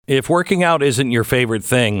if working out isn't your favorite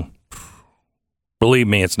thing, believe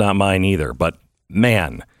me, it's not mine either. But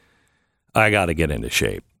man, I got to get into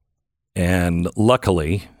shape. And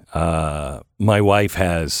luckily, my wife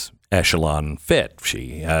has Echelon Fit.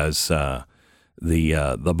 She has the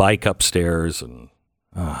bike upstairs, and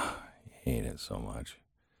I hate it so much.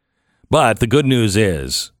 But the good news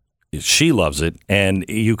is she loves it, and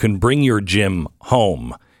you can bring your gym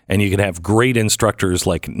home, and you can have great instructors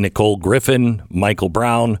like Nicole Griffin, Michael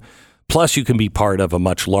Brown. Plus, you can be part of a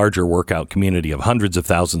much larger workout community of hundreds of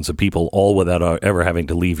thousands of people, all without ever having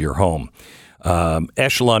to leave your home.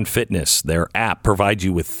 Echelon Fitness, their app, provides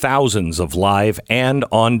you with thousands of live and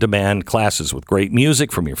on-demand classes with great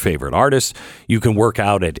music from your favorite artists. You can work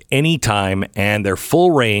out at any time, and their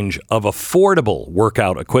full range of affordable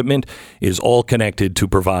workout equipment is all connected to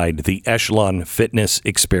provide the Echelon Fitness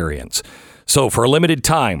experience. So for a limited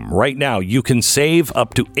time, right now, you can save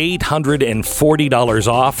up to $840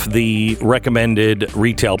 off the recommended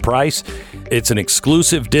retail price. It's an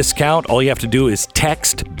exclusive discount. All you have to do is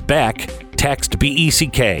text Beck, text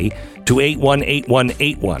B-E-C-K, to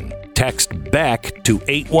 818181. Text Beck to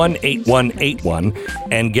 818181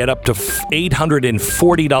 and get up to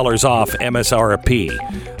 $840 off MSRP.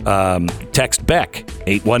 Text Beck,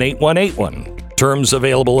 818181. Terms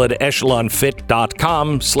available at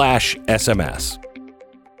echelonfit.com/SMS.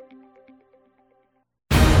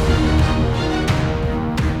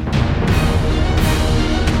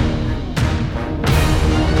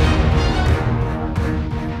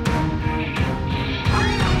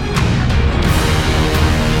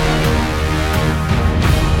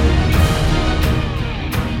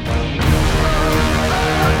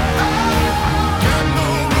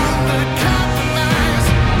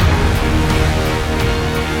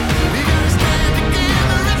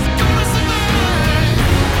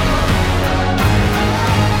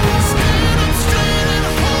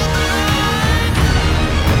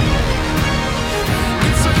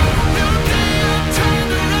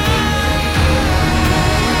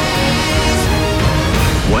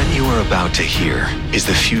 To hear is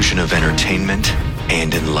the fusion of entertainment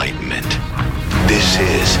and enlightenment. This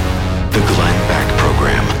is the Glenn Beck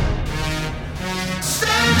Program.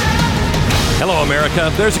 Hello, America.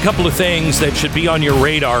 There's a couple of things that should be on your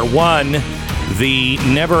radar. One, the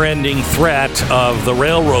never-ending threat of the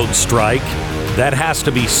railroad strike. That has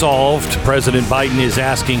to be solved. President Biden is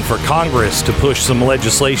asking for Congress to push some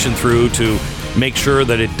legislation through to make sure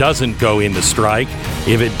that it doesn't go into strike.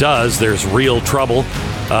 If it does, there's real trouble.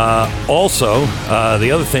 Also, the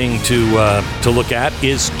other thing to look at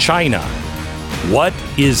is China. What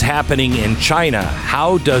is happening in China?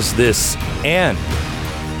 How does this end?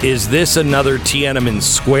 Is this another Tiananmen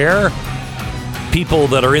Square? People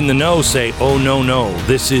that are in the know say, oh, no,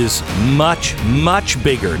 this is much, much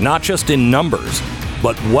bigger, not just in numbers,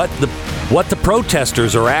 but what the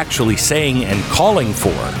protesters are actually saying and calling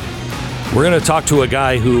for. We're going to talk to a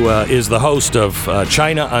guy who is the host of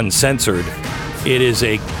China Uncensored. It is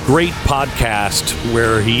a great podcast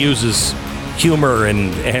where he uses humor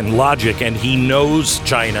and logic, and he knows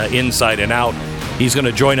China inside and out. He's going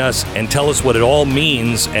to join us and tell us what it all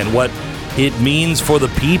means and what it means for the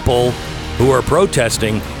people who are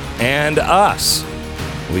protesting and us.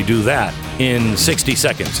 We do that in 60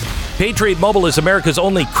 seconds. Patriot Mobile is America's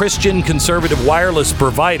only Christian conservative wireless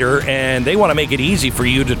provider, and they want to make it easy for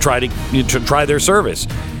you to try their service.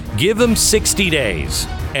 Give them 60 days.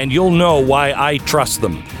 And you'll know why I trust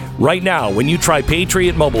them. Right now, when you try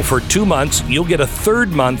Patriot Mobile for 2 months, you'll get a third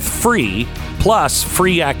month free, plus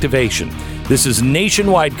free activation. This is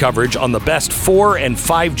nationwide coverage on the best 4 and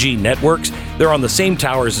 5G networks. They're on the same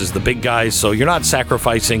towers as the big guys, so you're not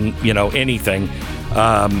sacrificing, anything.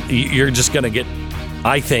 You're just going to get,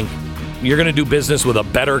 I think, you're going to do business with a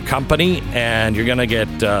better company, and you're going to get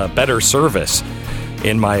better service,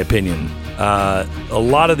 in my opinion. A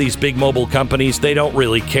lot of these big mobile companies, they don't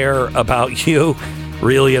really care about you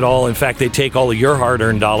really at all. In fact, they take all of your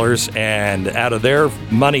hard-earned dollars, and out of their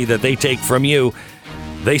money that they take from you,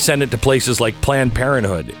 they send it to places like Planned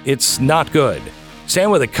Parenthood. It's not good. Stand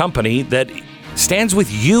with a company that stands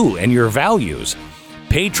with you and your values.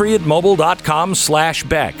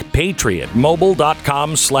 PatriotMobile.com/Beck.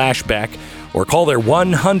 PatriotMobile.com/Beck. Or call their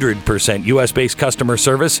 100% U.S.-based customer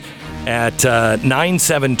service at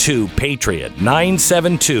 972-PATRIOT.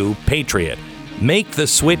 972-PATRIOT. Make the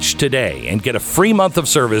switch today and get a free month of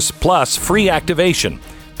service plus free activation.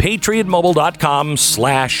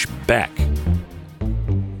 PatriotMobile.com/Beck.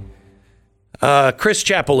 Chris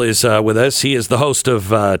Chappell is with us. He is the host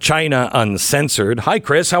of China Uncensored. Hi,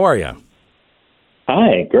 Chris. How are you?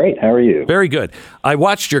 Hi, great. How are you? Very good. I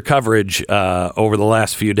watched your coverage over the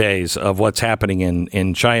last few days of what's happening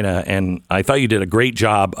in China, and I thought you did a great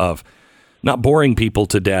job of not boring people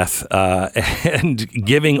to death and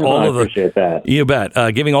giving all of the. I appreciate that. You bet.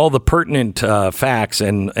 Giving all the pertinent facts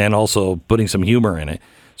and also putting some humor in it.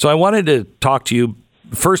 So I wanted to talk to you,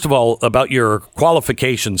 first of all, about your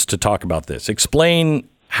qualifications to talk about this. Explain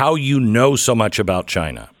how you know so much about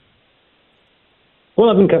China. Well,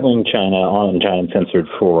 I've been covering China on China Uncensored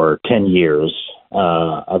for 10 years.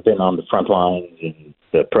 I've been on the front lines in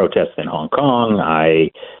the protests in Hong Kong.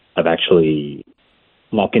 I've actually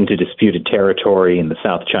walked into disputed territory in the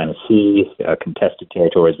South China Sea, contested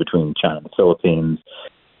territories between China and the Philippines.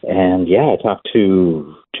 And I talked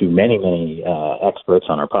to many experts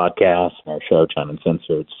on our podcast and our show, China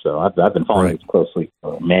Uncensored. So I've been following this closely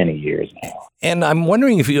for many years now. And I'm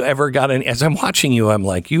wondering if you ever got any, as I'm watching you, I'm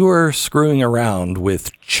like, you were screwing around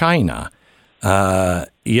with China.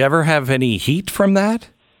 You ever have any heat from that?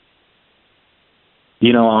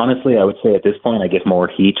 Honestly, I would say at this point, I get more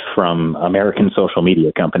heat from American social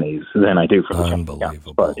media companies than I do from the Chinese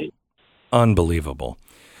Communist Party. Unbelievable.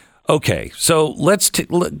 Okay, so let's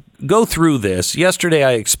go through this. Yesterday,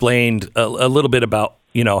 I explained a little bit about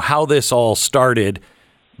how this all started,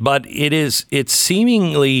 but it's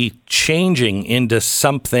seemingly changing into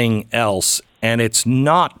something else, and it's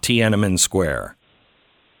not Tiananmen Square.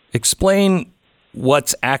 Explain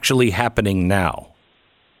what's actually happening now.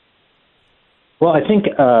 Well, I think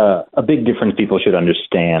a big difference people should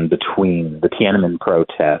understand between the Tiananmen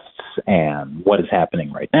protests and what is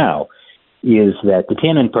happening right now is that the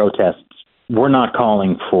Tiananmen protests were not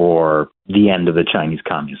calling for the end of the Chinese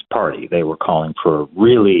Communist Party. They were calling for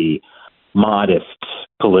really modest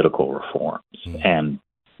political reforms, and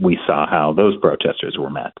we saw how those protesters were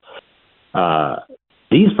met.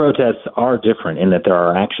 These protests are different in that there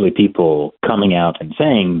are actually people coming out and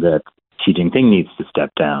saying that Xi Jinping needs to step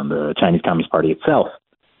down, the Chinese Communist Party itself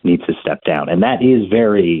needs to step down, and that is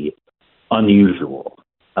very unusual.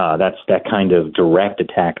 That's that kind of direct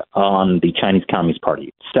attack on the Chinese Communist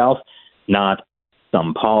Party itself, not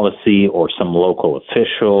some policy or some local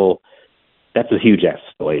official. That's a huge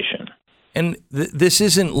escalation. And this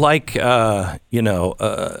isn't like, any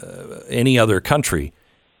other country.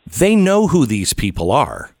 They know who these people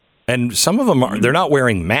are. And some of them they're not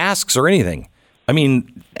wearing masks or anything. I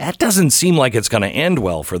mean, that doesn't seem like it's going to end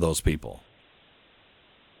well for those people.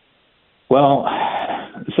 Well,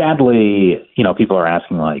 sadly, people are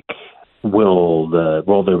asking, will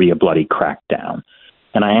there be a bloody crackdown?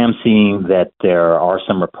 And I am seeing that there are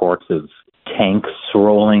some reports of tanks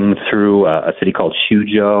rolling through a city called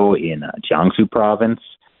Suzhou in Jiangsu province.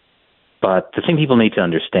 But the thing people need to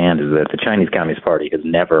understand is that the Chinese Communist Party has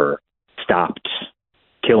never stopped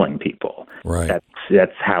killing people. Right.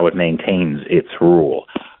 That's how it maintains its rule.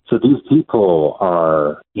 So these people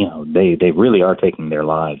are, they really are taking their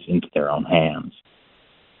lives into their own hands.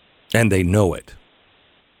 And they know it.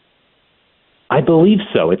 I believe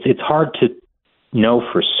so. It's hard to know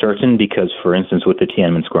for certain because, for instance, with the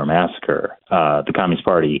Tiananmen Square massacre, the Communist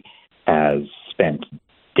Party has spent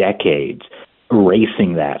decades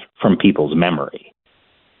erasing that from people's memory.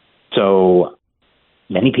 So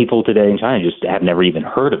many people today in China just have never even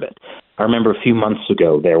heard of it. I remember a few months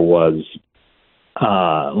ago there was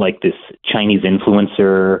this Chinese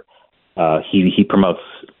influencer. He promotes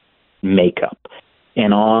makeup.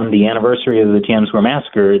 And on the anniversary of the Tiananmen Square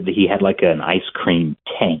massacre, he had an ice cream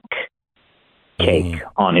tank cake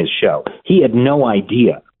on his show. He had no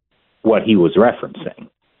idea what he was referencing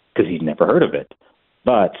because he'd never heard of it.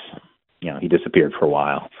 But, he disappeared for a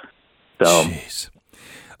while. So, jeez.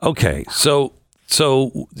 Okay, so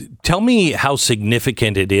tell me how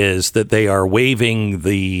significant it is that they are waving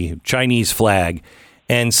the Chinese flag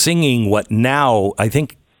and singing what now, I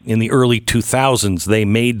think in the early 2000s, they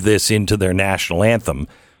made this into their national anthem,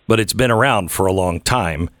 but it's been around for a long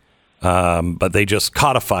time. But they just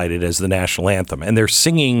codified it as the national anthem. And they're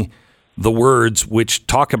singing the words which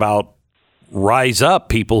talk about rise up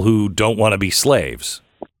people who don't want to be slaves.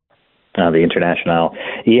 The International.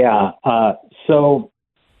 Yeah. So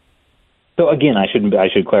again, I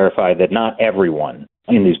should clarify that not everyone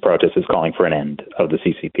in these protests is calling for an end of the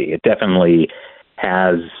CCP. It definitely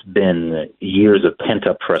has been years of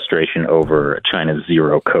pent-up frustration over China's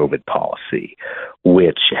zero COVID policy,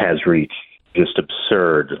 which has reached just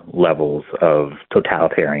absurd levels of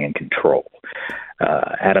totalitarian control.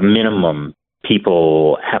 At a minimum,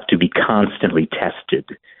 people have to be constantly tested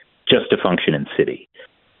just to function in city,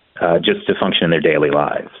 just to function in their daily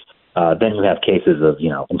lives. Then you have cases of,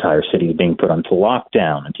 entire cities being put onto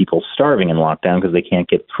lockdown and people starving in lockdown because they can't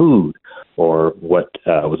get food or what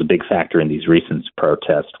was a big factor in these recent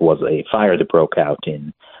protests was a fire that broke out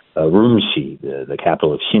in Urumqi, the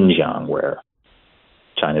capital of Xinjiang, where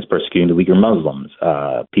China is persecuting the Uyghur Muslims.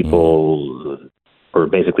 People were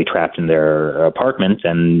basically trapped in their apartments,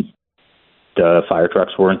 and the fire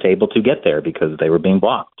trucks weren't able to get there because they were being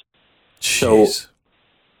blocked. Jeez. So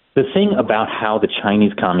the thing about how the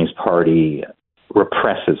Chinese Communist Party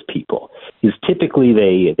represses people is typically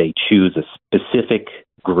they choose a specific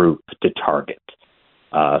group to target.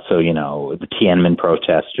 So, the Tiananmen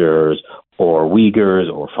protesters or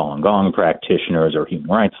Uyghurs or Falun Gong practitioners or human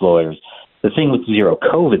rights lawyers. The thing with zero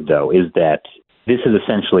COVID, though, is that this has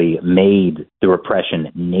essentially made the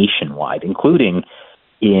repression nationwide, including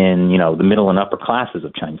in, the middle and upper classes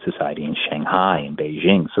of Chinese society in Shanghai and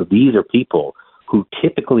Beijing. So these are people who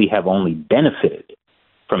typically have only benefited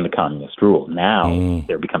from the communist rule. Now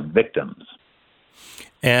they're becoming victims.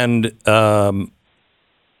 And how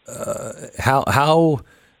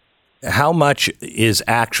much is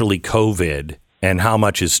actually COVID and how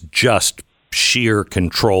much is just sheer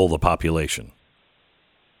control the population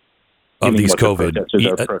of these COVID?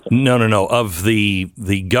 No. Of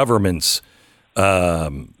the government's,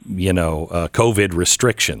 COVID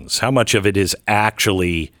restrictions. How much of it is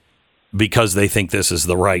actually because they think this is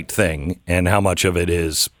the right thing, and how much of it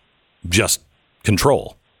is just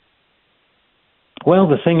control? Well,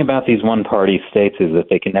 the thing about these one-party states is that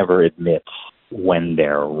they can never admit when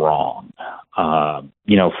they're wrong.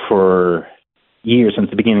 For years, since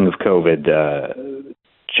the beginning of COVID,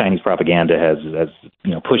 Chinese propaganda has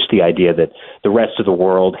pushed the idea that the rest of the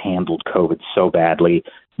world handled COVID so badly.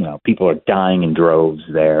 People are dying in droves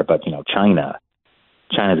there, but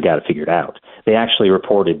China's got it figured out. They actually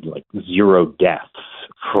reported 0 deaths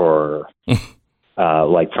for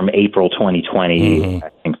from April 2020, I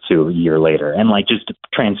think, to a year later. And just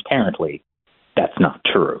transparently, that's not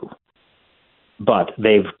true. But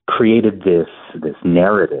they've created this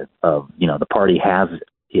narrative of, the party has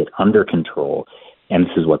it under control, and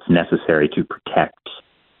this is what's necessary to protect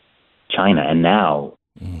China. And now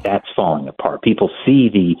that's falling apart. People see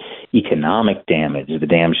the economic damage, the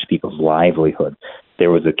damage to people's livelihood.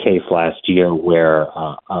 There was a case last year where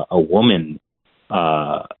a woman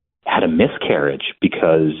had a miscarriage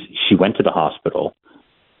because she went to the hospital,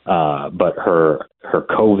 but her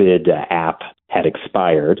COVID app had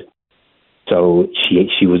expired. So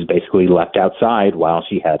she was basically left outside while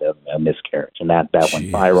she had a miscarriage, and that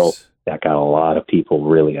went viral. That got a lot of people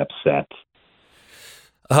really upset.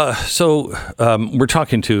 So we're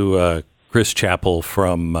talking to Chris Chappell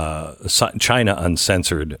from China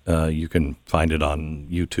Uncensored. You can find it on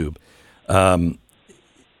YouTube.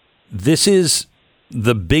 This is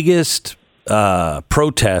the biggest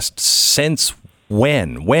protest since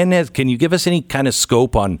when? Can you give us any kind of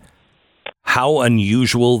scope on how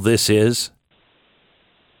unusual this is?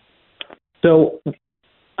 So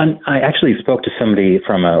I actually spoke to somebody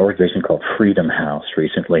from an organization called Freedom House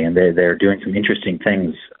recently, and they're doing some interesting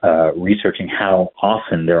things, researching how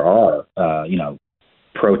often there are,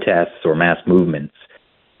 protests or mass movements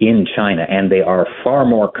in China, and they are far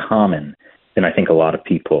more common than I think a lot of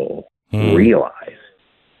people realize.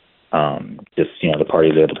 The party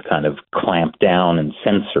is able to kind of clamp down and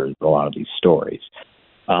censor a lot of these stories.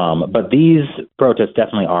 But these protests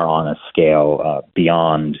definitely are on a scale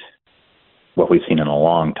beyond what we've seen in a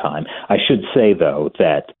long time. I should say, though,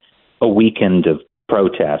 that a weekend of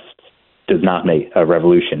protests does not make a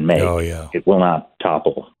revolution make. Oh, yeah. It will not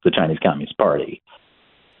topple the Chinese Communist Party.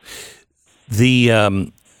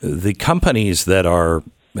 The companies that are,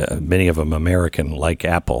 many of them American, like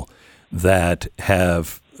Apple, that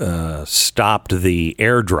have stopped the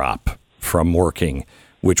airdrop from working,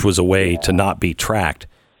 which was a way to not be tracked.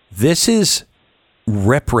 This is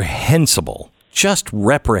reprehensible, just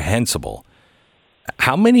reprehensible.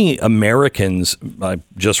 How many Americans, I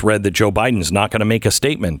just read that Joe Biden's not going to make a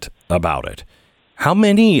statement about it. How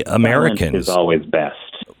many Americans? Silence is always best.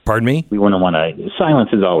 Pardon me? We wouldn't want to, silence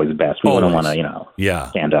is always best. We wouldn't want to,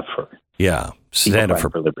 stand up for stand up for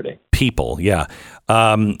liberty. People, yeah.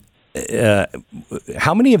 How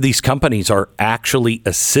many of these companies are actually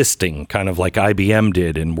assisting, kind of like IBM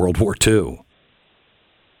did in World War II?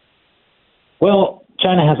 Well,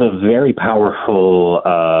 China has a very powerful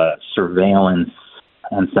surveillance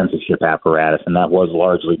and censorship apparatus, and that was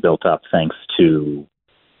largely built up thanks to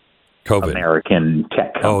COVID. American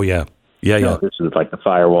tech companies. Oh, yeah. Yeah. This is like the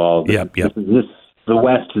firewall. Yep. The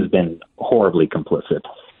West has been horribly complicit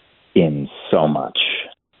in so much.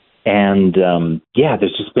 And,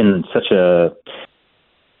 there's just been such a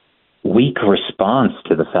weak response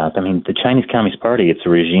to the fact. I mean, the Chinese Communist Party, it's a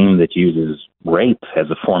regime that uses rape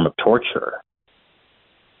as a form of torture.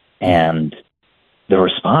 And the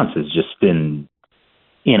response has just been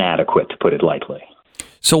inadequate, to put it lightly.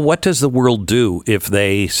 So what does the world do if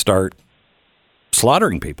they start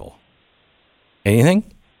slaughtering people?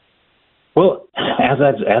 Anything? Well, as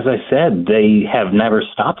I said, they have never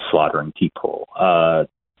stopped slaughtering people. A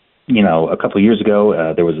couple of years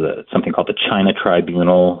ago, there was something called the China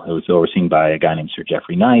Tribunal. It was overseen by a guy named Sir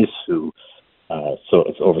Jeffrey Nice, who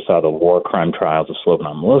oversaw the war crime trials of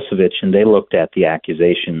Slobodan Milosevic, and they looked at the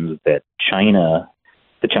accusations that China,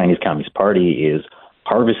 the Chinese Communist Party, is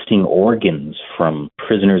harvesting organs from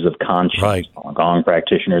prisoners of conscience, right. Falun Gong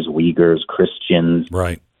practitioners, Uyghurs, Christians.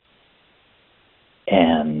 Right.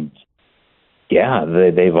 And, yeah,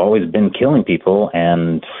 they've always been killing people,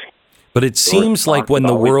 and... But it seems like when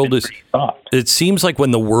the world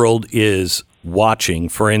is watching,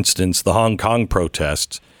 for instance, the Hong Kong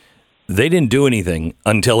protests, they didn't do anything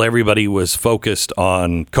until everybody was focused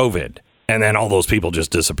on COVID, and then all those people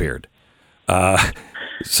just disappeared. Oh,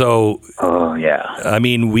 yeah. I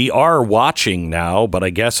mean, we are watching now, but I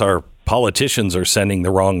guess our politicians are sending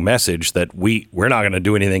the wrong message that we're not going to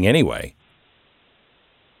do anything anyway.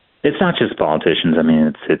 It's not just politicians. I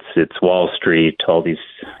mean, it's Wall Street, all these,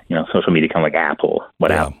 social media kind of like Apple,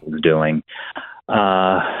 what Apple is doing.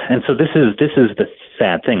 And so this is the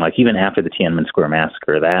sad thing. Like, even after the Tiananmen Square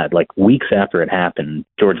massacre, that, like, weeks after it happened,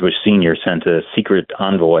 George Bush Sr. sent a secret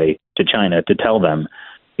envoy to China to tell them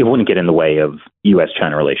it wouldn't get in the way of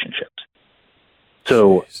U.S.-China relationships.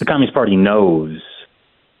 So the Communist Party knows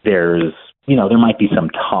there might be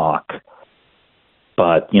some talk,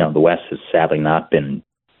 but, the West has sadly not been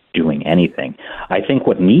doing anything. I think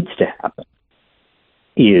what needs to happen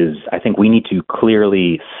is, I think we need to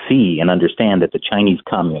clearly see and understand that the Chinese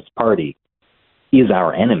Communist Party is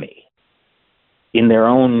our enemy. In their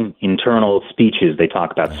own internal speeches, they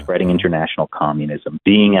talk about spreading international communism,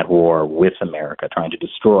 being at war with America, trying to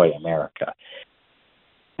destroy America.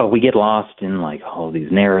 But we get lost in, like, all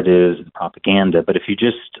these narratives and propaganda. But if you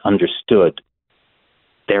just understood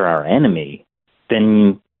they're our enemy,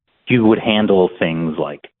 then you would handle things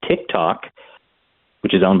like TikTok,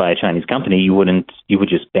 which is owned by a Chinese company. You would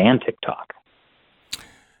just ban TikTok.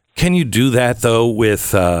 Can you do that, though,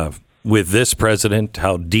 with this president?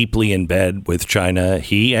 How deeply in bed with China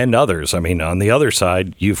he and others? I mean, on the other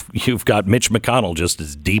side, you've got Mitch McConnell just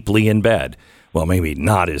as deeply in bed. Well, maybe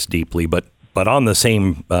not as deeply, but on the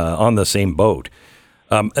same boat.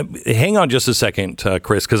 Hang on just a second,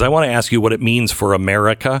 Chris, because I want to ask you what it means for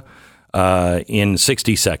America. In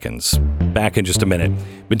 60 seconds. Back in just a minute.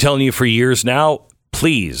 Been telling you for years now,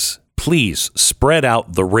 please spread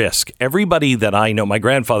out the risk. Everybody that I know, my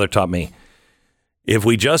grandfather taught me, if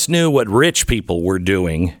we just knew what rich people were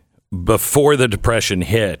doing before the Depression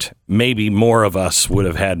hit, maybe more of us would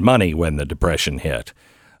have had money when the Depression hit.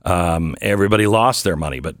 Everybody lost their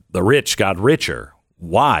money, but the rich got richer.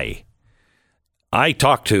 Why? I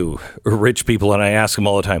talk to rich people and I ask them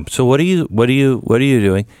all the time, so what are you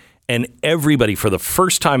doing? And everybody, for the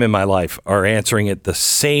first time in my life, are answering it the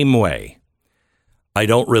same way. I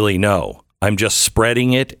don't really know. I'm just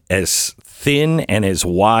spreading it as thin and as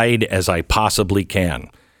wide as I possibly can.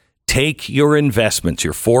 Take your investments,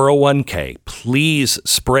 your 401k, please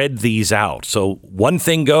spread these out. So one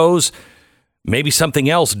thing goes, maybe something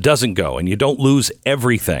else doesn't go, and you don't lose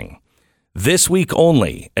everything. This week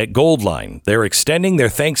only at Goldline, they're extending their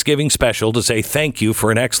Thanksgiving special to say thank you for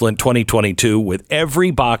an excellent 2022 with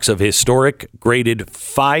every box of historic graded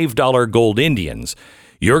 $5 gold Indians.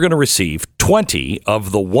 You're going to receive 20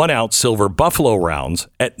 of the 1 ounce silver Buffalo rounds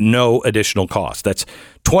at no additional cost. That's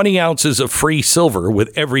 20 ounces of free silver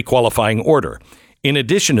with every qualifying order. In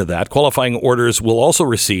addition to that, qualifying orders will also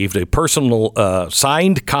receive a personal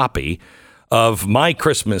signed copy of my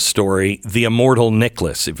Christmas story, The Immortal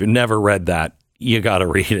Nicholas. If you've never read that, you got to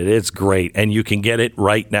read it. It's great, and you can get it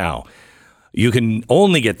right now. You can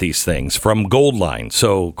only get these things from Goldline,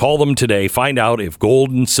 so call them today. Find out if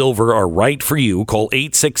gold and silver are right for you. Call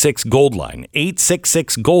 866-GOLDLINE,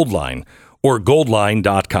 866-GOLDLINE, or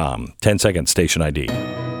goldline.com. 10-second station ID.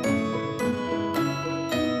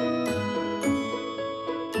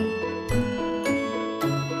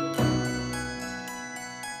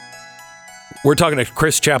 We're talking to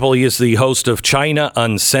Chris Chappell. He is the host of China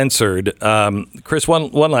Uncensored. Chris,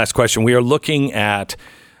 one last question. We are looking at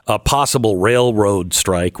a possible railroad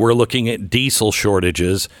strike. We're looking at diesel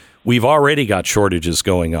shortages. We've already got shortages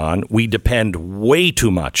going on. We depend way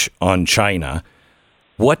too much on China.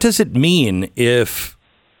 What does it mean if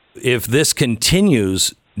this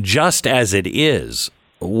continues just as it is?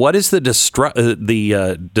 What is the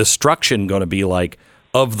destruction going to be like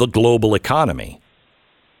of the global economy?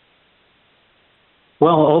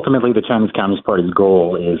 Well, ultimately, the Chinese Communist Party's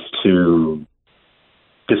goal is to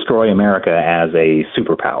destroy America as a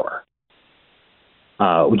superpower.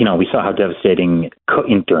 We saw how devastating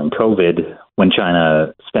during COVID when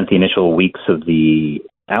China spent the initial weeks of the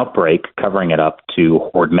outbreak covering it up to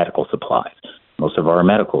hoard medical supplies. Most of our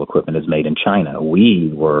medical equipment is made in China.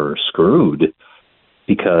 We were screwed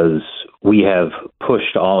because we have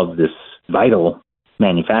pushed all of this vital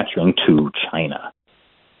manufacturing to China.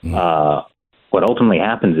 What ultimately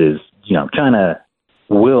happens is, China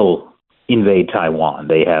will invade Taiwan.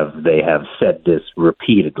 They have said this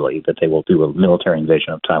repeatedly, that they will do a military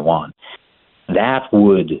invasion of Taiwan. That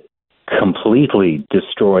would completely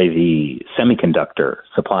destroy the semiconductor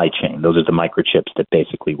supply chain. Those are the microchips that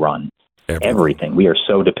basically run everything. We are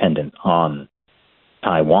so dependent on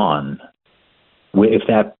Taiwan. If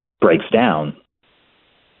that breaks down,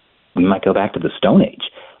 we might go back to the Stone Age.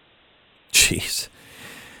 Jeez.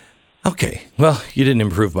 Okay. Well, you didn't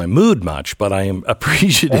improve my mood much, but I am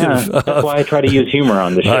appreciative. Yeah, that's why I try to use humor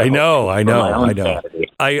on the show. I know.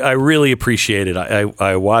 I really appreciate it.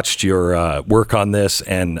 I watched your work on this,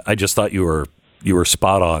 and I just thought you were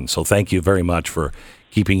spot on. So thank you very much for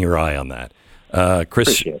keeping your eye on that.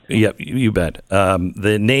 Chris, yeah, you bet.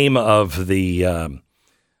 The name of the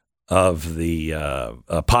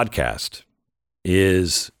podcast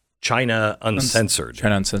is China Uncensored.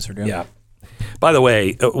 China Uncensored, yeah. By the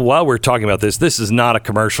way, while we're talking about this is not a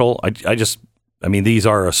commercial. I mean, these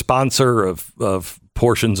are a sponsor of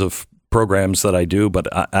portions of programs that I do, but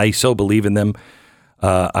I so believe in them.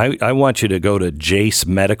 I want you to go to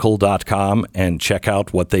JaceMedical.com and check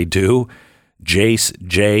out what they do. Jase,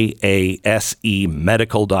 Jase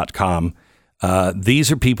medical.com.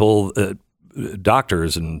 These are people,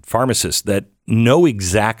 doctors and pharmacists that know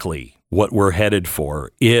exactly what we're headed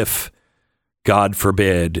for if, God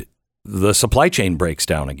forbid, the supply chain breaks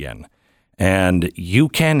down again. And you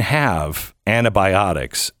can have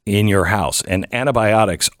antibiotics in your house, and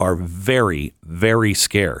antibiotics are very, very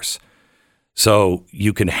scarce. So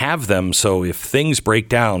you can have them. So if things break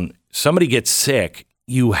down, somebody gets sick,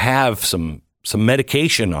 you have some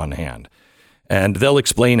medication on hand, and they'll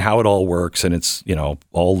explain how it all works. And it's,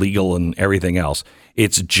 all legal and everything else.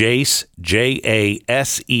 It's Jase,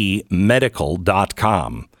 Jase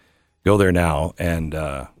medical.com. Go there now and,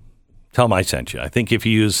 tell them I sent you. I think if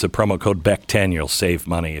you use the promo code Beck10, you'll save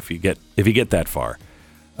money if you get that far.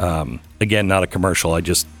 Again, not a commercial.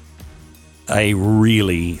 I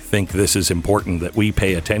really think this is important that we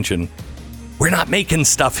pay attention. We're not making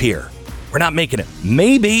stuff here. We're not making it.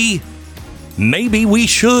 Maybe we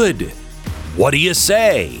should. What do you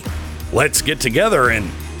say? Let's get together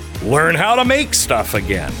and learn how to make stuff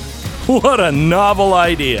again. What a novel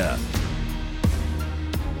idea.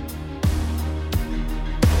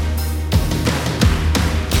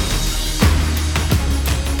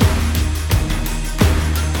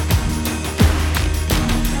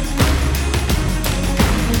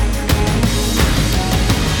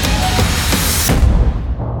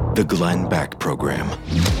 The Glenn Beck Program.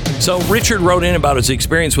 So Richard wrote in about his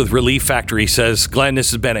experience with Relief Factor. He says, Glenn,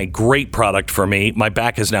 this has been a great product for me. My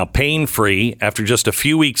back is now pain-free after just a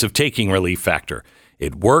few weeks of taking Relief Factor.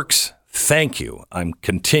 It works. Thank you. I'm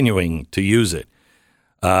continuing to use it.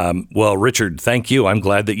 Well, Richard, thank you. I'm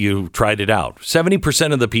glad that you tried it out.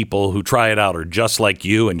 70% of the people who try it out are just like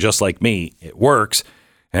you and just like me. It works.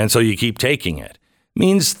 And so you keep taking it.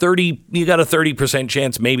 Means you got a 30%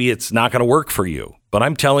 chance maybe it's not going to work for you. But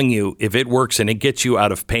I'm telling you, if it works and it gets you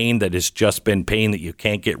out of pain that has just been pain that you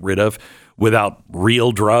can't get rid of without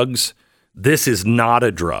real drugs, this is not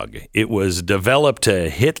a drug. It was developed to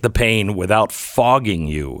hit the pain without fogging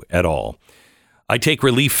you at all. I take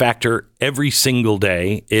Relief Factor every single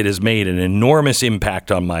day. It has made an enormous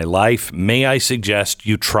impact on my life. May I suggest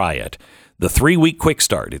you try it? The 3-week quick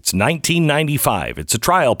start. It's $19.95. It's a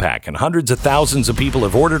trial pack, and hundreds of thousands of people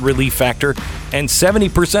have ordered Relief Factor, and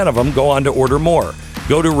 70% of them go on to order more.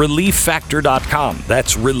 Go to ReliefFactor.com.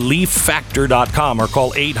 That's ReliefFactor.com, or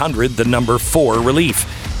call 800-4-RELIEF.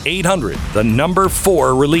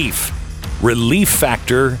 800-4-RELIEF.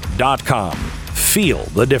 ReliefFactor.com. Feel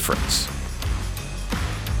the difference.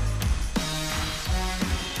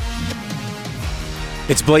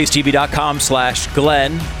 It's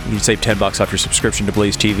blazetv.com/Glenn. You can save $10 off your subscription to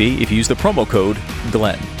Blaze TV if you use the promo code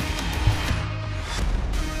Glenn.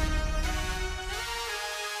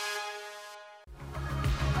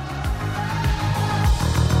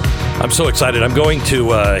 I'm so excited. I'm going to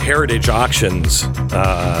Heritage Auctions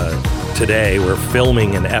today. We're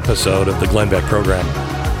filming an episode of the Glenn Beck program.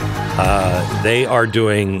 They are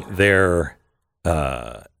doing their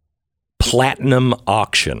platinum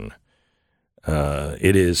auction.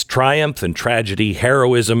 It is triumph and tragedy,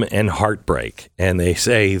 heroism and heartbreak. And they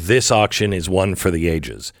say this auction is one for the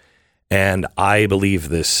ages. And I believe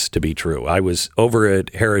this to be true. I was over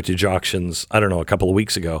at Heritage Auctions, I don't know, a couple of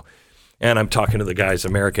weeks ago, and I'm talking to the guys,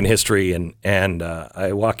 American History, and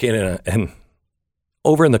I walk in and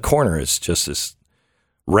over in the corner is just this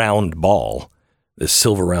round ball, this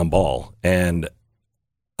silver round ball. And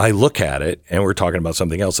I look at it, and we're talking about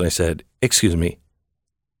something else, and I said, "Excuse me,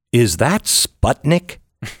 is that Sputnik?"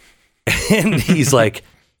 And he's like,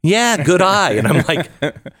 "Yeah, good eye." And I'm like,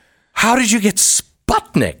 "How did you get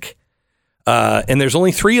Sputnik?" And there's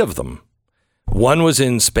only 3 of them. One was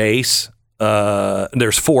in space.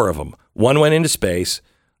 There's 4 of them. One went into space.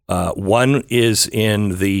 One is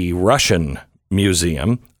in the Russian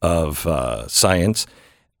Museum of Science.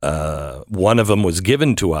 One of them was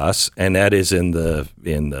given to us, and that is in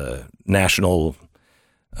the National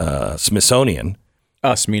Smithsonian.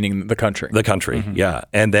 Us meaning the country. The country, yeah.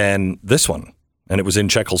 And then this one, and it was in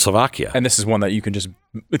Czechoslovakia. And this is one that you can just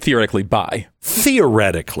theoretically buy.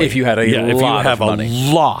 Theoretically. If you had a lot of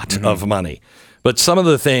money. But some of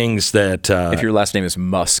the things that... if your last name is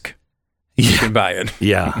Musk, you can buy it.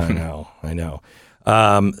 Yeah, I know.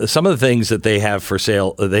 Some of the things that they have for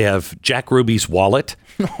sale, they have Jack Ruby's wallet,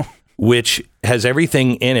 which has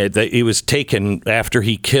everything in it. It was taken after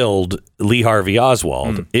he killed Lee Harvey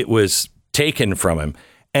Oswald. It was taken from him,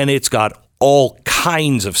 and it's got all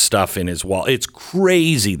kinds of stuff in his wallet. It's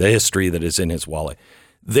crazy, the history that is in his wallet.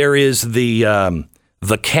 There is the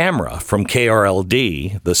camera from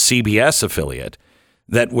KRLD, the CBS affiliate,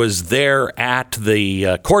 that was there at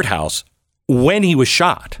the courthouse when he was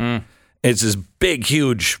shot. It's this big,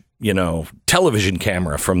 huge, television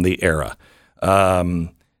camera from the era.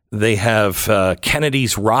 They have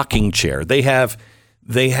Kennedy's rocking chair. They have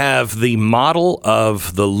the model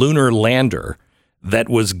of the lunar lander that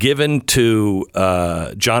was given to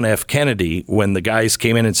John F. Kennedy when the guys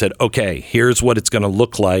came in and said, "Okay, here's what it's going to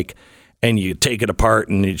look like." And you take it apart,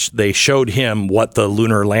 and they showed him what the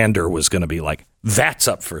lunar lander was going to be like. That's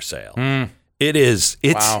up for sale. It's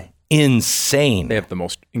insane. They have the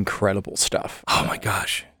most incredible stuff. Oh my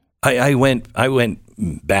gosh. I went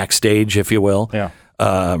backstage, if you will. Yeah.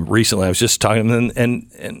 Recently, I was just talking to them,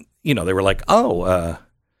 and they were like, "Oh,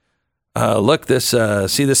 look,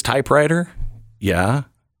 see this typewriter? Yeah.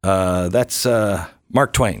 That's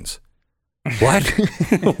Mark Twain's." What?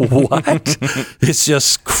 What? It's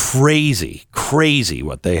just crazy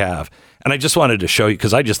what they have. And I just wanted to show you,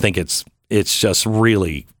 because I just think it's just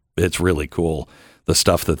really cool, the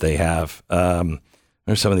stuff that they have.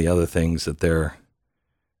 There's some of the other things that they're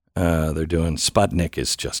doing. Sputnik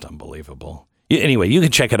is just unbelievable. Anyway, you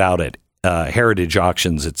can check it out at Heritage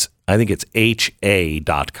Auctions. I think it's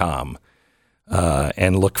ha.com,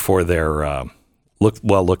 and look for their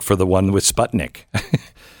look for the one with Sputnik.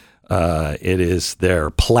 It is their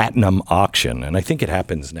platinum auction, and I think it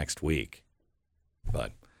happens next week.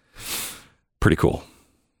 But pretty cool.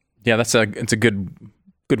 Yeah, it's a good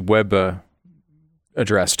web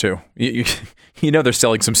address too. They're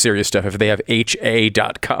selling some serious stuff if they have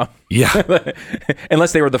ha.com. Yeah.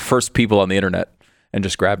 Unless they were the first people on the internet and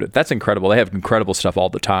just grabbed it. That's incredible. They have incredible stuff all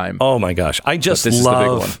the time. Oh my gosh. I just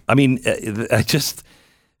love,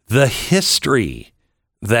 the history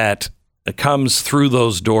that comes through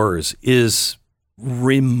those doors is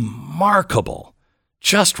remarkable.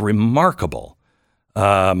 Just remarkable.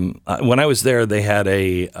 When I was there, they had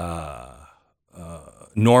a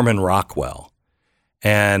Norman Rockwell,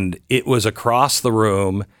 and it was across the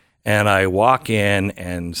room, and I walk in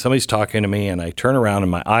and somebody's talking to me, and I turn around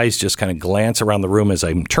and my eyes just kind of glance around the room as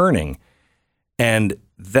I'm turning, and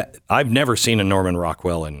that I've never seen a Norman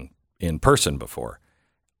Rockwell in person before.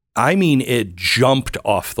 I mean, it jumped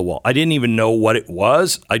off the wall. I didn't even know what it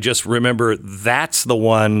was. I just remember that's the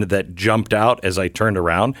one that jumped out as I turned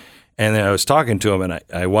around. And then I was talking to him, and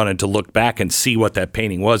I wanted to look back and see what that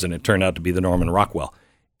painting was, and it turned out to be the Norman Rockwell.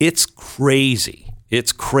 It's crazy.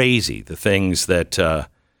 It's crazy, the things that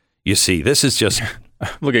you see. This is just...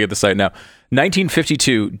 Looking at the site now.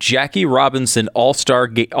 1952, Jackie Robinson All-Star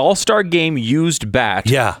Game used bat.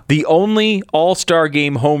 Yeah. The only All-Star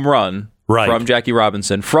Game home run from Jackie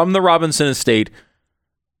Robinson from the Robinson estate.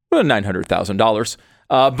 $900,000.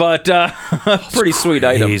 But pretty sweet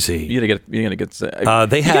item. You're gonna get.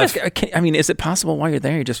 They have. Is it possible while you're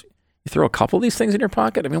there you throw a couple of these things in your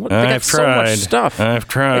pocket? I mean, they got so much stuff. I've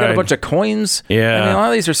tried. They got a bunch of coins. Yeah. I mean, a lot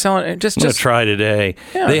of these are selling. I'm gonna try today.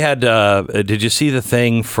 Yeah. They had. Did you see the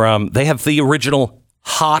thing from? They have the original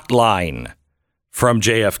hotline from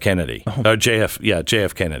JF Kennedy.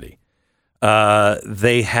 JF Kennedy.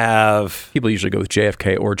 They have... People usually go with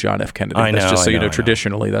JFK or John F. Kennedy. I know, that's just so I know,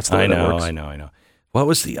 traditionally, that's the way that works. I know. What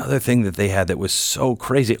was the other thing that they had that was so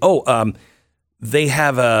crazy? They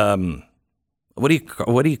have what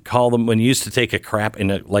do you call them when you used to take a crap in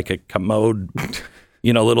a commode,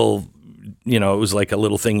 little, it was like a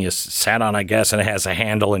little thing you sat on, I guess, and it has a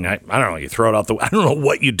handle, and I don't know, you throw it out I don't know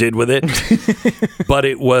what you did with it, but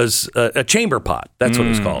it was a chamber pot. That's what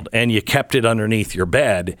it was called, and you kept it underneath your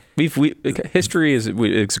bed. History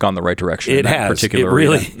it's gone the right direction. It has. It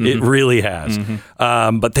really has.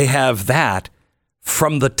 But they have that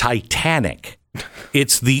from the Titanic.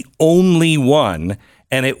 It's the only one,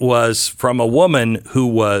 and it was from a woman who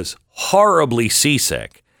was horribly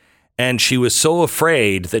seasick, and she was so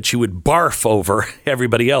afraid that she would barf over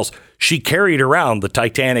everybody else. She carried around the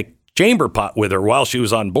Titanic chamber pot with her while she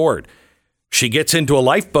was on board. She gets into a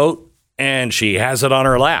lifeboat, and she has it on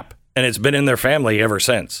her lap, and it's been in their family ever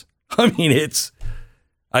since. I mean,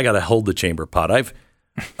 I got to hold the chamber pot.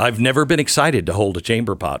 I've never been excited to hold a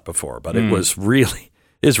chamber pot before, but it was really...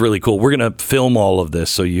 is really cool. We're going to film all of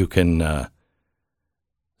this so you can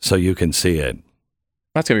see it.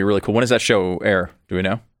 That's going to be really cool. When does that show air? Do we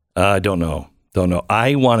know? I don't know.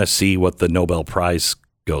 I want to see what the Nobel Prize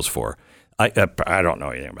goes for. I don't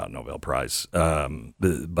know anything about Nobel Prize,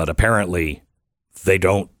 but apparently they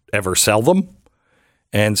don't ever sell them.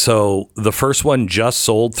 And so the first one just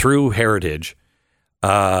sold through Heritage.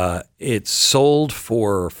 It sold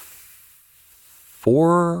for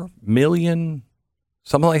 $4 million.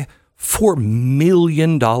 Something like $4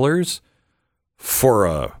 million for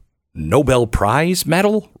a Nobel Prize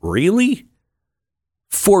medal? Really?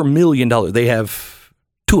 $4 million. They have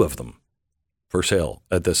 2 of them for sale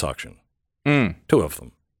at this auction. 2 of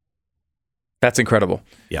them. That's incredible.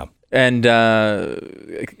 Yeah. And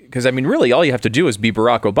because, really, all you have to do is be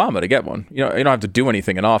Barack Obama to get one. You don't have to do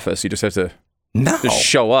anything in office. You just have to just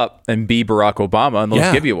show up and be Barack Obama, and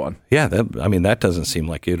they'll give you one. Yeah, that doesn't seem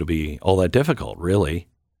like it'll be all that difficult, really.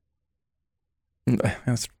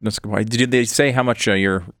 That's good. Did they say how much are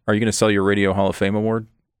you going to sell your Radio Hall of Fame award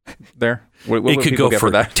there? What it could go for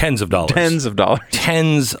that? Tens of dollars. Tens of dollars.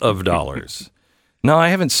 Tens of dollars. No, I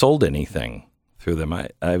haven't sold anything through them.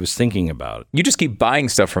 I was thinking about it. You just keep buying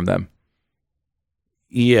stuff from them.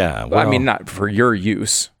 Yeah. Well, not for your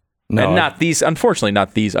use. No, and not these, unfortunately,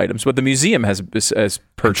 not these items, but the museum has purchased.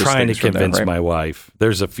 I'm trying to convince them, right? my wife.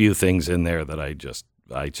 There's a few things in there that I just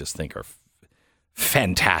think are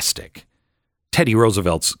fantastic. Teddy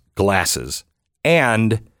Roosevelt's glasses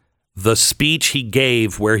and the speech he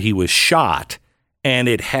gave where he was shot, and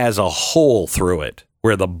it has a hole through it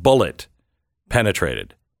where the bullet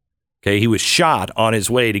penetrated. Okay, he was shot on his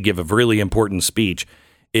way to give a really important speech.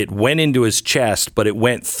 It went into his chest, but it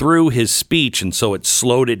went through his speech, and so it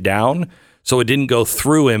slowed it down. So it didn't go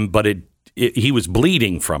through him, but he was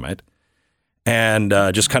bleeding from it, and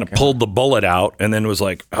just kind of pulled the bullet out, and then was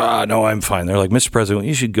like, no, I'm fine. They're like, Mr. President,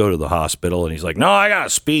 you should go to the hospital. And he's like, no, I got a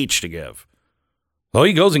speech to give. Well,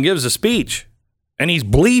 he goes and gives a speech, and he's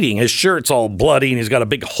bleeding. His shirt's all bloody, and he's got a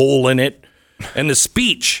big hole in it, and the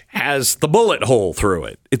speech has the bullet hole through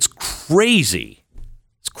it. It's crazy.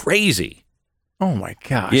 It's crazy. Oh, my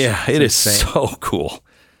gosh. Yeah, it is so cool.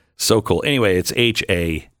 So cool. Anyway, it's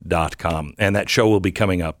ha.com, and that show will be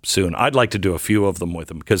coming up soon. I'd like to do a few of them with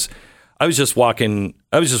them because I was just walking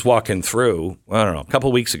through, I don't know, a couple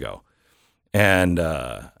of weeks ago, and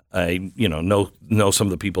I know some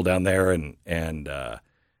of the people down there, and I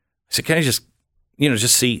said, can I just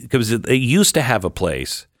see, because they used to have a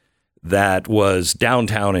place that was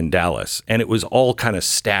downtown in Dallas, and it was all kind of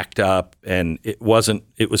stacked up, and it was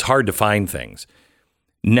hard to find things.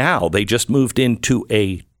 Now they just moved into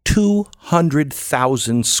a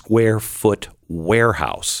 200,000 square foot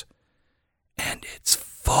warehouse, and it's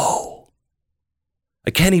full. I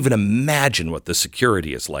can't even imagine what the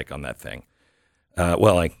security is like on that thing.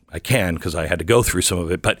 Well, I can because I had to go through some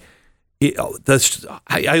of it, but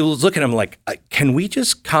I was looking at him like, can we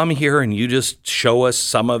just come here and you just show us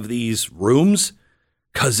some of these rooms?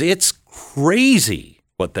 Because it's crazy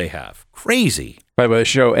what they have. Crazy. By the way, the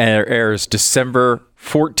show airs December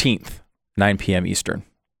 14th, 9 p.m. Eastern.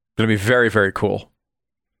 It's going to be very, very cool.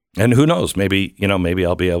 And who knows? Maybe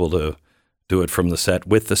I'll be able to do it from the set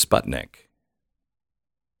with the Sputnik.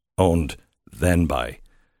 Owned then by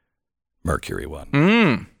Mercury One.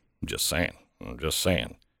 I'm just saying.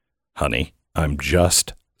 Honey, I'm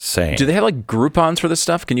just saying. Do they have like Groupons for this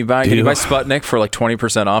stuff? Can you buy Sputnik for like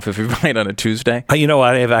 20% off if you buy it on a Tuesday? I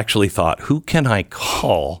have actually thought, who can I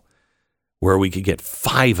call where we could get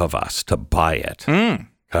 5 of us to buy it?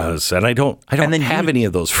 Because I don't have any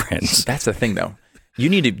of those friends. That's the thing, though. You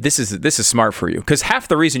need to. This is smart for you, because half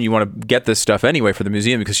the reason you want to get this stuff anyway for the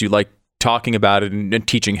museum because you like talking about it and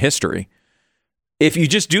teaching history. If you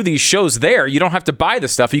just do these shows there, you don't have to buy the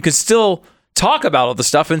stuff. You can still talk about all the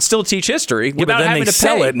stuff and still teach history without having to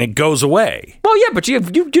sell pay. it and it goes away. Well, yeah, but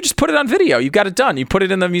you just put it on video. You got it done. You put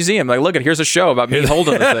it in the museum. Like, look, here's a show about me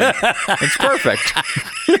holding the thing. It's perfect.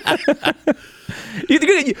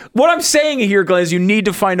 What I'm saying here, Glenn, is you need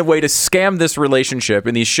to find a way to scam this relationship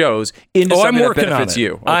in these shows into something that benefits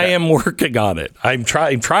you. Okay. I am working on it. I'm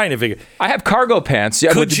trying to figure. I have cargo pants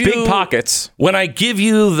with big pockets. When I give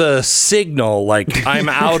you the signal, like I'm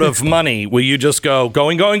out of money, will you just go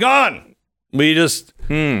going, gone? We just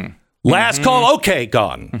last call. Okay,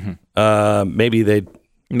 gone. Maybe.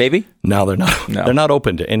 No, they're not. No. They're not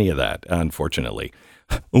open to any of that. Unfortunately,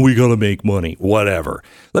 we gotta make money. Whatever.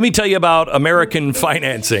 Let me tell you about American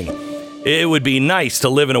financing. It would be nice to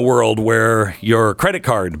live in a world where your credit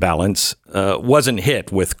card balance wasn't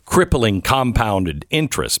hit with crippling compounded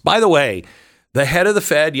interest. By the way, the head of the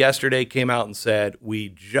Fed yesterday came out and said, "We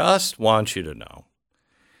just want you to know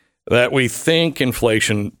that we think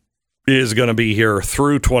inflation is going to be here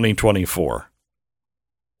through 2024.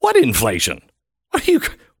 What inflation?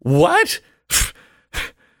 What?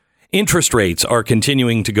 Interest rates are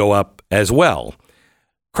continuing to go up as well.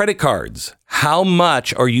 Credit cards, how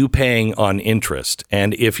much are you paying on interest?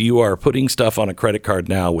 And if you are putting stuff on a credit card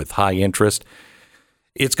now with high interest,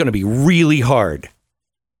 it's going to be really hard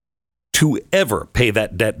to ever pay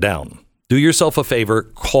that debt down. Do yourself a favor,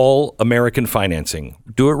 call American Financing.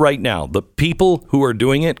 Do it right now. The people who are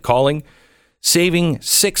doing it, saving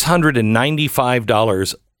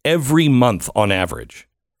 $695 every month on average.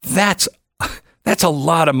 That's a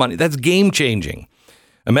lot of money. That's game changing.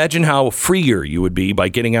 Imagine how freer you would be by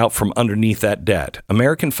getting out from underneath that debt.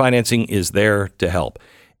 American Financing is there to help.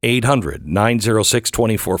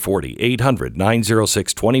 800-906-2440,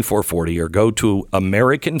 800-906-2440, or go to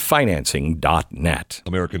AmericanFinancing.net.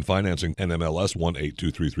 American Financing, NMLS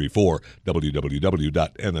 182334,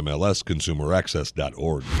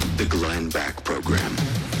 www.nmlsconsumeraccess.org. The Glenn Beck Program.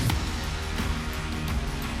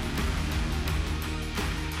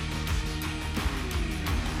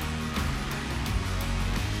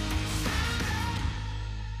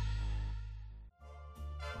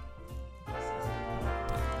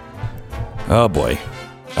 Oh, boy.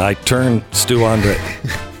 I turned Stu on to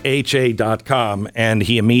HA.com, and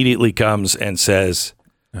he immediately comes and says,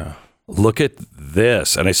 look at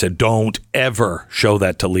this. And I said, don't ever show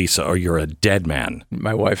that to Lisa or you're a dead man.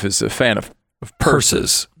 My wife is a fan of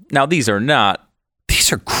purses. Now, these are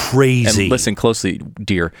crazy. And listen closely,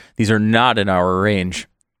 dear. These are not in our range,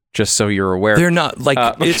 just so you're aware. They're not. Like,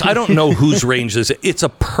 I don't know whose range this is. It's a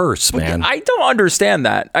purse, man. I don't understand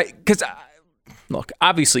that. Because... Look,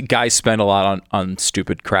 obviously, guys spend a lot on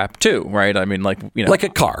stupid crap too, right? I mean, like a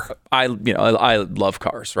car. I love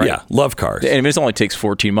cars, right? Yeah, love cars. And it only takes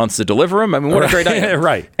 14 months to deliver them. I mean, what a great idea,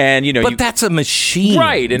 right? And but that's a machine,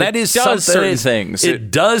 right? And that does certain things.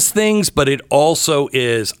 It does things, but it also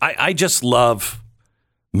is. I just love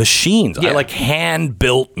machines. Yeah. I like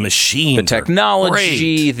hand-built machines. The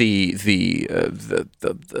technology, the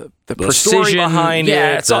precision story behind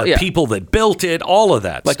it, the people that built it, all of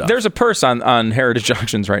that stuff. There's a purse on Heritage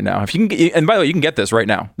Auctions right now. If you can, and by the way, you can get this right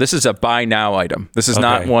now. This is a buy now item. This is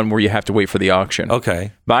not one where you have to wait for the auction.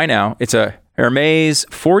 Okay. Buy now. It's a Hermes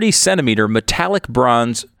 40-centimeter metallic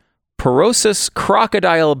bronze Perosus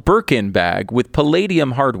crocodile Birkin bag with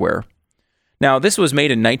palladium hardware. Now, this was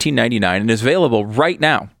made in 1999 and is available right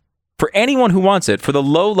now for anyone who wants it for the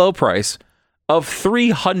low price of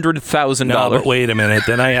 $300,000. No, but wait a minute.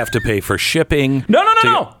 Then I have to pay for shipping.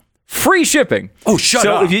 No. Free shipping. Oh, shut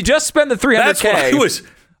up. So if you just spend the $300K. That's what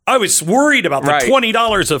I was worried about the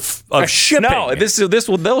 $20 of shipping. No,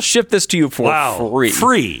 they'll ship this to you for free.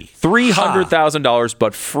 Free. $300,000,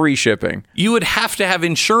 but free shipping. You would have to have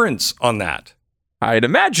insurance on that. I'd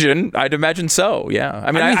imagine so. Yeah.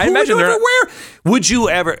 I mean, I imagine where would you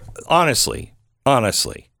ever, honestly,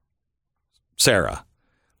 Sarah,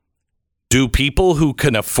 do people who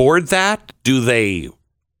can afford that, do they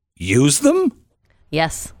use them?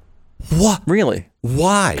 Yes. What? Really?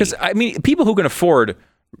 Why? Because, I mean, people who can afford,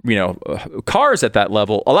 cars at that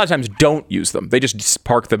level, a lot of times don't use them. They just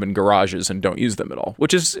park them in garages and don't use them at all,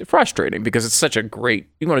 which is frustrating because it's such a great,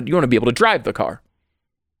 you want to be able to drive the car,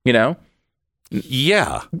 Yeah,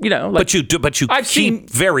 but you keep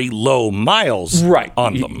very low miles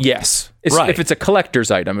on them. Yes, if it's a collector's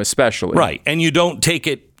item, especially. Right, and you don't take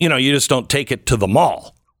it. You just don't take it to the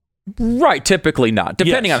mall. Right, typically not,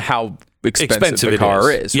 depending on how expensive the car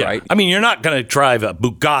is. Yeah. Right. I mean, you're not going to drive a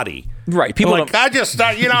Bugatti Right. People like, I just,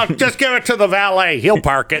 just give it to the valet. He'll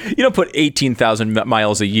park it. You don't put 18,000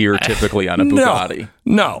 miles a year typically on a Bugatti.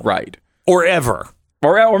 No. Right. Or ever.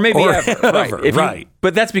 Or maybe Or ever. ever, Right. right.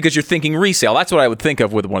 But that's because you're thinking resale. That's what I would think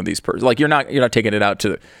of with one of these purses. Like you're not taking it out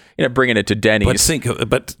to, bringing it to Denny's.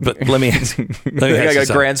 But let me ask you like a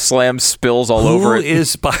Grand Slam spills all over it. Who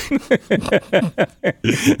is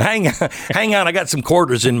hang on, I got some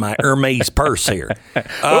quarters in my Hermes purse here.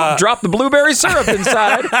 Drop the blueberry syrup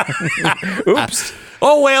inside. Oops.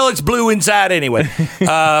 Oh, well, it's blue inside anyway.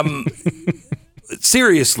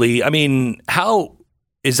 Seriously, I mean, how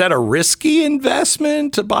is that a risky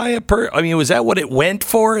investment to buy a purse? I mean, was that what it went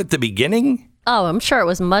for at the beginning? Oh, I'm sure it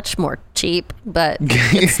was much more cheap, but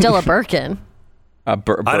it's still a Birkin.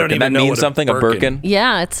 Birkin. I don't even that know means what something. A Birkin.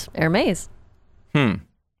 Yeah, it's Hermes.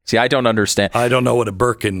 See, I don't understand. I don't know what a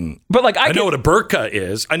Birkin. But like, I know what a burqa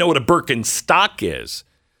is. I know what a Birkenstock is.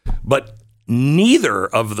 But neither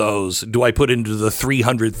of those do I put into the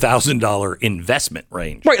 $300,000 investment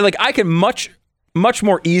range. Right. Like I can much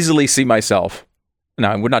more easily see myself.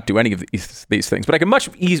 Now, I would not do any of these things, but I can much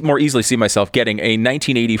more easily see myself getting a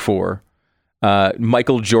 1984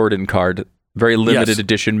 Michael Jordan card, very limited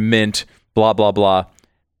edition, mint, blah, blah, blah.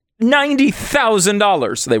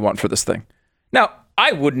 $90,000 they want for this thing. Now,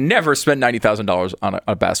 I would never spend $90,000 on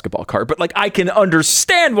a basketball card, but like I can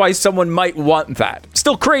understand why someone might want that.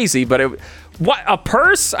 Still crazy, but what a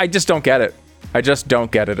purse? I just don't get it. I just don't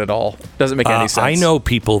get it at all. Doesn't make any sense. I know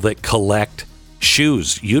people that collect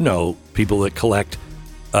shoes. You know people that collect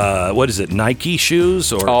what is it, Nike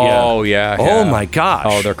shoes? Or yeah. Oh my gosh.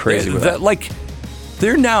 Oh, they're crazy with that. Like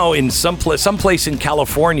they're now in someplace in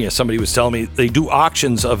California. Somebody was telling me they do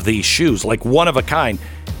auctions of these shoes, like one of a kind.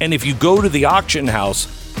 And if you go to the auction house,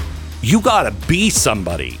 you gotta be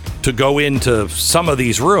somebody to go into some of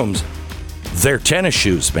these rooms. They're tennis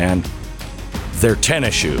shoes, man. They're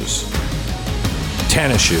tennis shoes.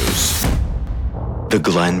 Tennis shoes. The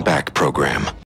Glenn Beck Program.